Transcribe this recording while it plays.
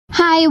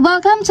Hi,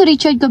 welcome to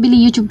Richard Kobili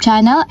YouTube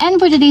channel, and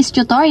for today's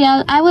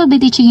tutorial, I will be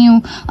teaching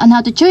you on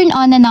how to turn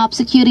on and off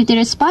security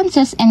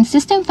responses and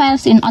system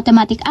files in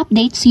automatic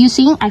updates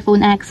using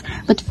iPhone X.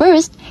 But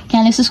first,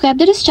 kindly subscribe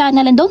to this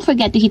channel and don't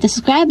forget to hit the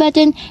subscribe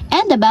button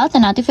and the bell to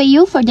notify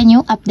you for the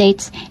new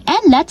updates.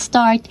 And let's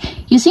start.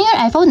 Using your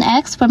iPhone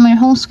X, from your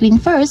home screen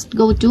first,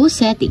 go to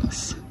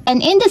Settings.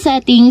 And in the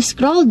Settings,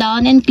 scroll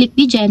down and click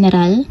the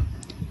General.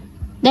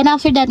 Then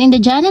after that, in the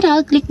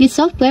General, click the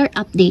Software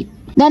Update.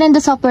 Then in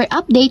the software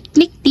update,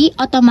 click the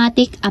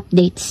automatic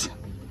updates.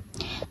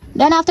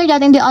 Then after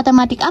that, in the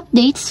automatic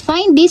updates,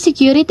 find the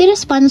security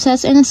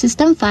responses and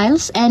system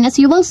files. And as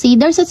you will see,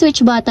 there's a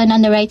switch button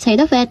on the right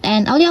side of it,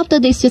 and all you have to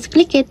do is just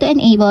click it to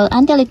enable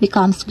until it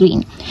becomes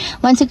green.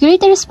 When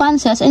security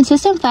responses and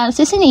system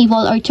files is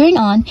enabled or turned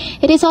on,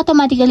 it is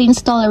automatically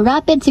install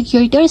rapid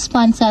security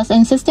responses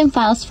and system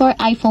files for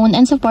iPhone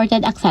and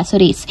supported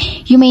accessories.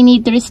 You may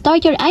need to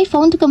restart your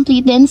iPhone to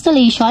complete the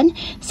installation.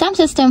 Some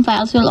system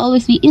files will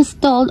always be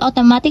installed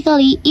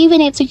automatically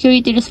even if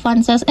security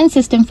responses and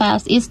system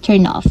files is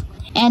turned off.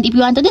 And if you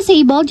want to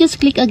disable, just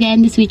click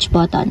again the switch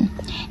button.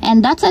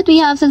 And that's it. We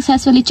have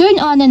successfully turned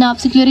on and off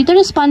security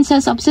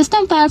responses of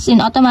system files in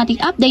automatic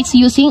updates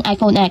using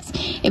iPhone X.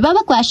 If you have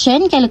a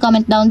question, kindly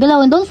comment down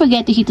below, and don't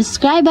forget to hit the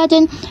subscribe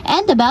button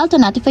and the bell to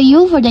notify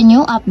you for the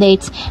new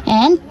updates.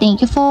 And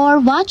thank you for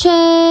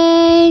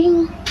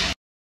watching.